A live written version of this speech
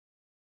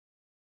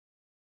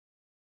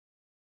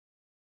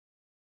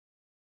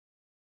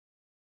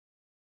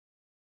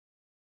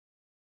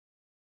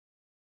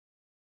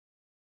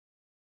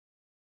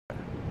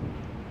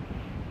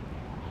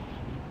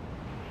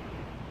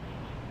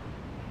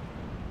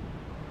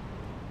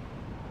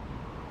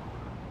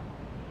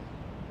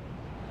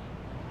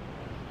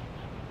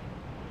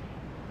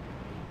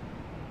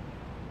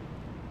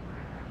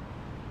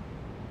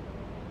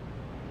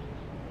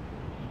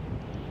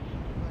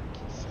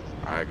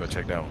Alright, go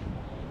check that one.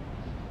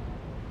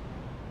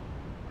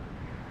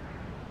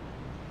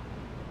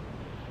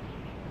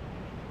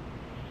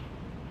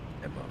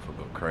 That motherfucker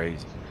go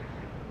crazy.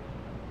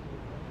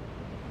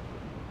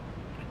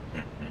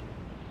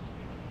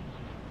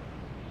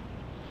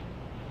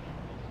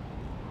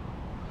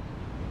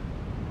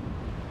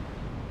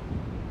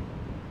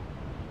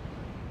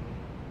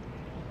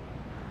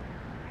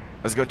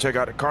 Let's go check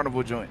out the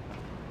carnival joint.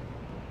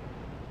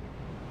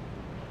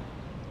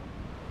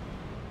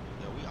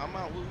 Yeah, I'm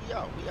out. We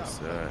out. Yes,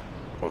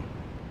 oh.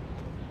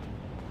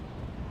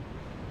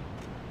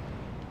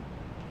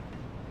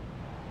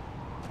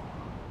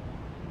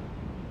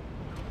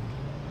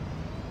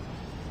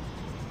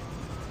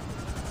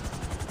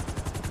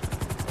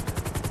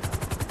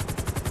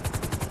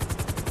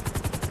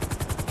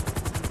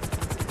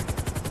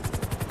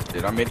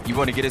 Did I mean you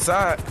want to get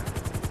inside?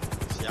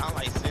 Shit, I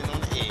like sitting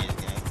on the edge,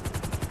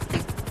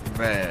 gang.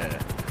 Man.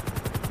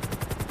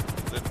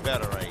 Look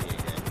better right here,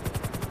 gang.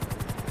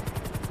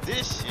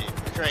 This shit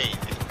crazy.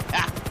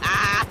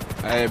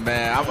 Hey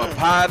man, I'm a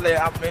pilot.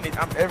 I'm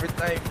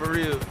everything for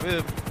real.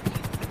 Feel me?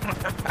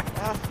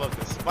 I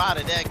fucking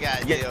spotted that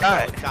guy. Yeah,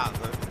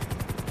 helicopter.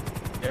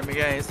 Hear me,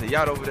 gang? It's a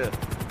yacht over there.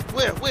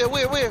 Where?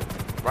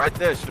 Right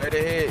there, straight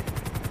ahead.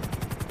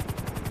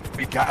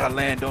 We gotta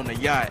land on the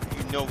yacht.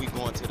 You know we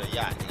going to the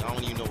yacht, nigga. I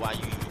don't even know why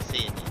you even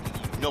said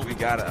that. You know We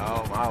gotta.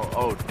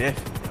 Oh,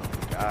 definitely. Oh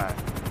God.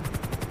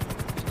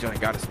 This joint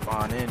gotta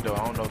spawn in though.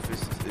 I don't know if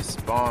it's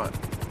spawned.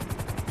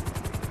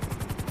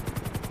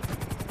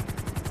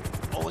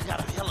 Oh, we got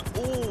a heli.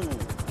 Ooh,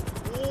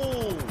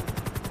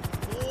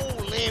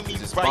 land me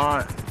Is it right.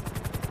 spawned?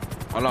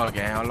 Hold on,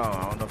 gang. Hold on.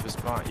 I don't know if it's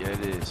spawned. Yeah,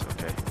 it is.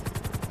 Okay.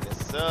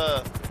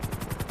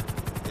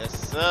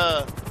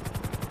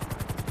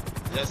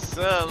 Yes,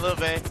 sir, little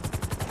man.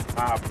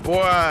 My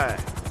boy.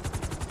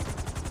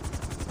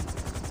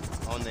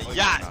 On the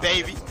yacht,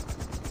 baby.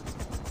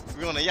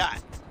 We on the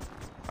yacht.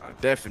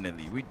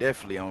 Definitely. We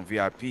definitely on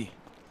VIP. You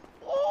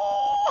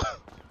Ooh.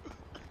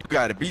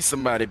 gotta be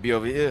somebody to be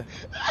over here.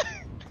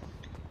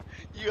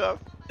 You are.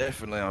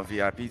 Definitely on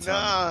VIP time.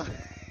 Nah,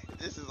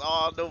 this is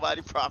all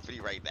nobody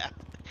property right now.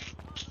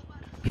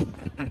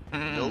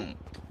 Nope.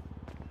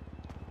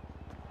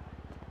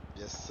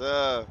 Yes,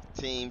 sir.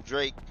 Team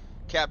Drake,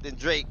 Captain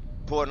Drake,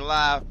 reporting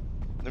live.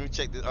 Let me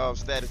check the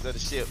status of the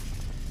ship.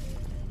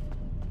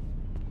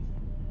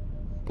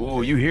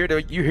 Ooh, you hear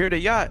the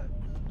yacht?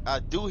 I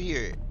do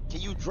hear it.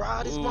 Can you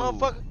drive this Ooh.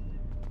 motherfucker?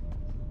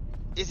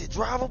 Is it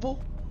drivable?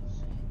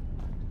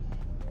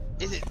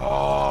 Is it?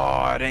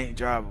 Oh, it ain't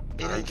drivable.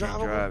 It I ain't can't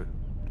drivable? drive it.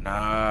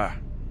 Nah.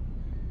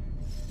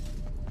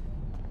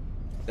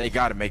 They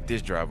gotta make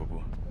this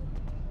drivable.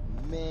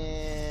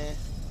 Man,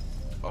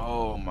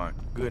 Oh my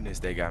goodness,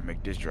 they gotta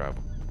make this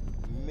drivable.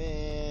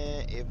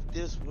 man, if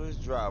this was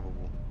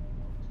drivable.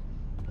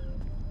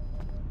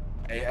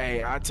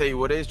 Hey, I'll tell you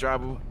what is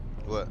drivable.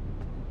 What?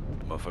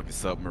 Motherfucking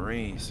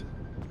submarines.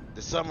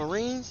 The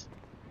submarines?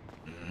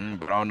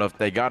 But I don't know if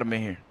they got them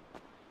in here.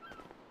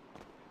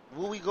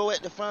 Where we go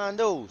at to find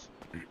those?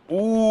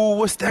 Ooh,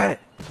 what's that?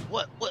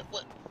 What?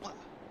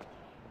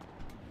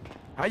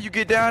 How you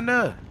get down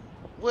there?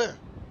 Where?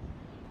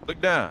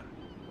 Look down.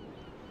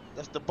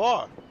 That's the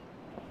bar.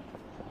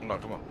 Come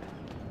on.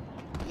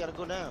 You gotta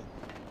go down.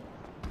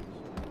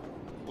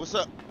 What's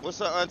up?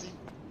 What's up, auntie?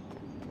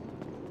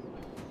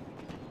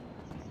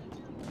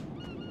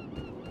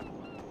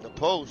 The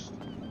post.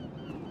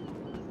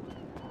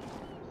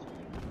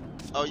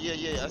 Oh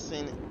yeah, I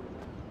seen it.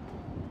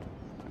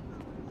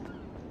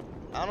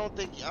 I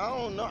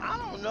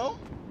don't know.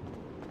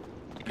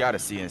 You gotta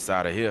see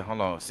inside of here.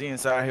 Hold on. See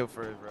inside here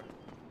first, bro.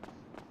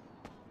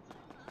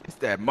 It's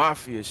that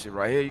mafia shit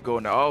right here. You go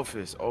in the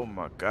office. Oh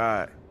my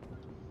God.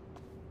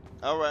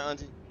 All right,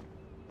 auntie.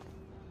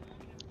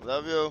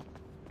 Love you.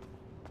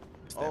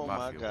 It's that Oh my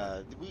mafia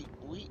God.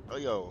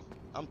 Yo,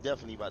 I'm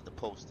definitely about to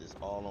post this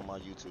all on my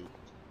YouTube.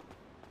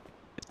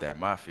 It's that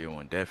mafia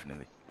one,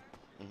 definitely.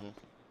 Mhm.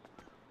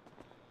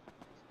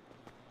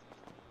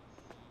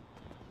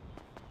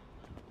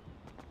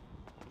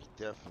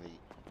 Definitely.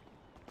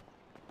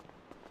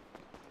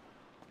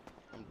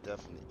 I'm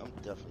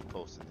definitely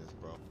posting this,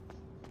 bro.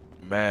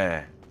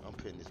 Man, I'm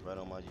putting this right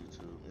on my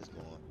YouTube. It's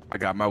going. I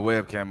got my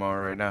webcam on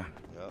right now.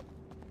 Yep.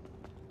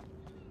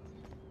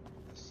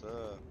 Yes,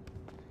 sir.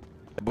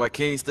 That boy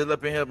King still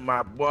up in here,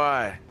 my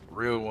boy.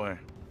 Real one.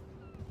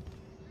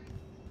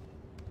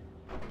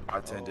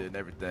 Bartender and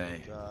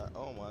everything. God.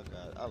 Oh my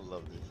God. I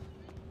love this.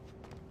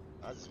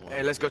 I just want.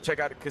 Hey, let's go check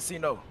out the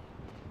casino.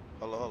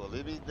 Hold on.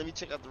 Let me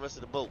check out the rest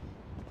of the boat.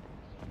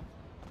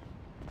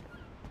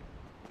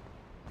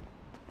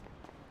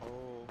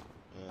 OMG.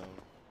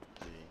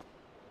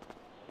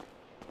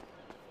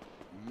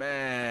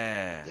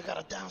 Man. They got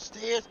a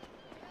downstairs.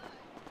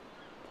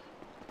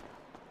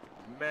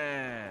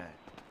 Man.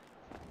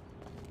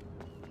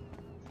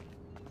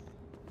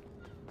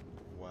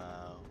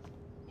 Wow.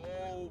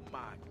 Oh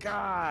my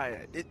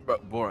God.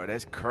 Boy,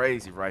 that's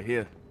crazy right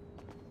here.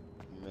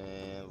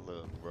 Man,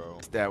 look, bro.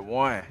 It's that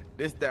one.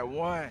 This that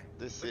one.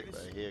 This it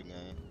right here,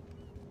 gang.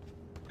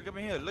 Look at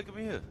me here. Look at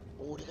me here.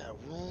 Oh, they got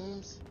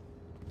rooms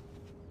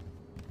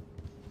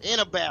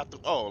and a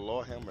bathroom. Oh,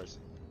 Lord have mercy.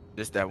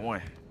 This that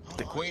one. Hold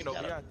The on, queen you over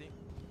gotta- here, I think.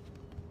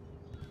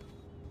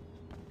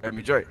 Let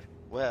me Drake.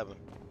 What happened?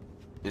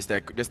 This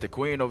the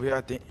queen over here,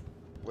 I think.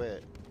 Where?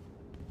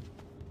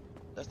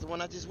 That's the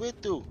one I just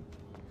went through.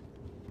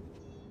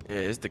 Yeah,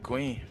 it's the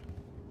queen.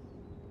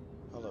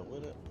 Hold on, where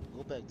the,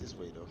 go back this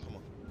way though. Come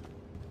on.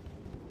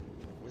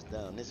 What's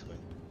down this way?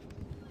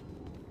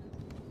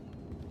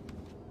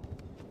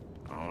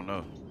 I don't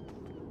know.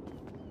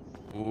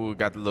 Ooh,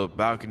 got the little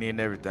balcony and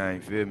everything,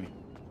 you feel me?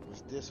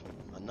 What's this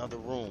one? Another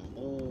room.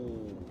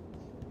 Ooh.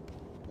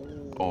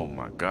 Ooh. Oh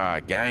my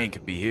god, gang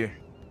could be here.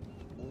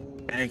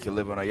 Ooh. Gang can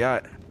live on a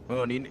yacht. We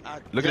don't need it. I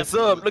Look at the definitely-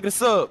 sub, look at the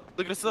sub,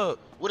 look at the sub.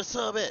 Where the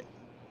sub at?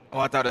 Oh,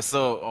 I thought that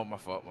sub. Oh, my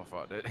fault, my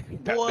fault. That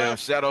Boy. goddamn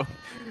shadow.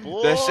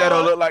 Boy. That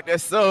shadow look like that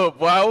sub,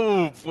 boy.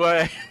 Ooh,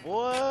 boy.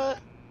 Boy.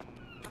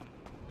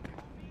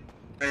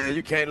 Man,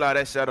 you can't lie,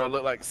 that shadow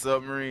look like a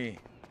submarine.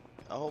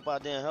 I hope our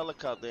damn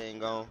helicopter ain't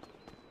gone.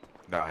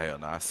 Nah, hell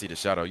nah. I see the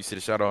shadow. You see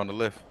the shadow on the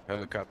left?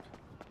 Helicopter.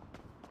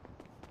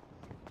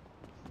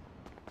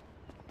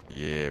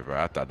 Yeah,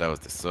 bro. I thought that was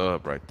the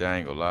sub right there. I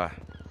ain't gonna lie.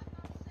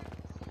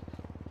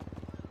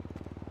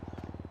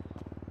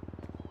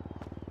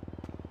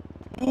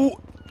 Ooh.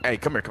 Hey,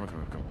 come here, come here,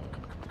 come here, come here,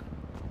 come here, come here.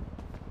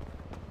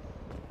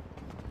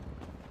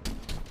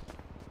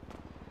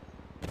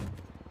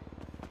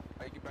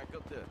 Hey, get back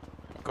up there.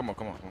 Come on,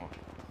 come on, come on.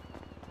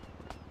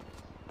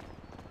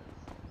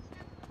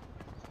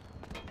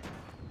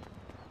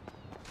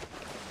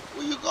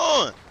 Where you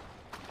going?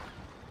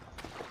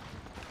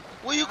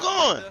 Where you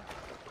going?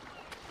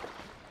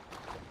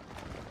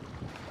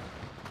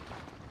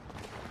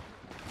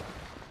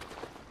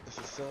 Is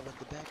the sub at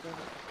the back of it?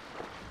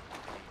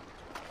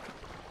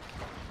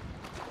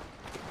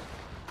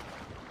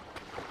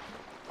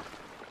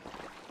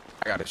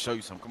 I gotta show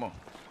you something. Come on.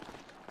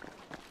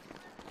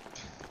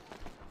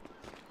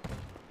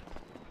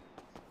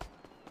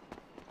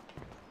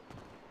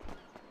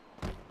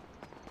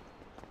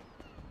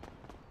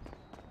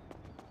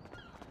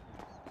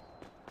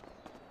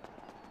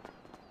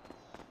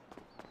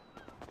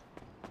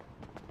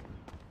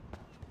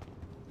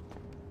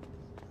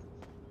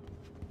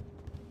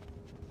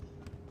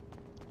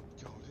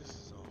 Yo, this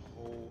is a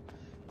whole.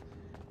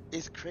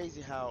 It's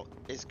crazy how.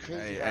 It's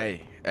crazy. Hey,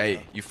 how, hey,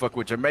 hey. You fuck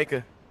with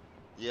Jamaica?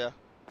 Yeah.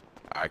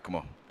 All right, come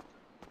on.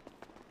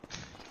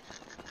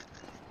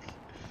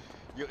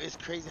 Yo, it's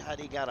crazy how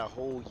they got a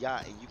whole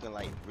yacht and you can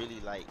like really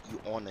like you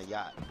on the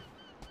yacht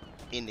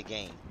in the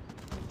game.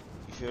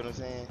 You feel what I'm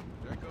saying?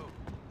 There it go.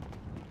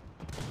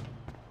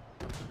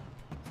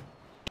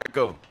 There it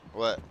go.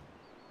 What?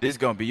 This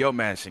gonna be your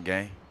mansion,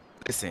 gang.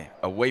 Listen,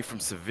 away from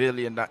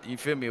civilian, you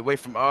feel me? Away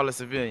from all the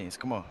civilians.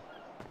 Come on.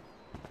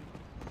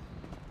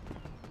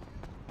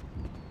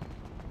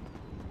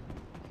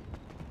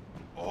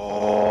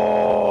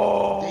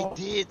 Oh.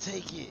 They did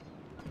take it.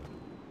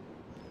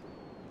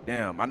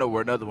 Damn, I know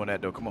where another one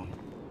at though. Come on.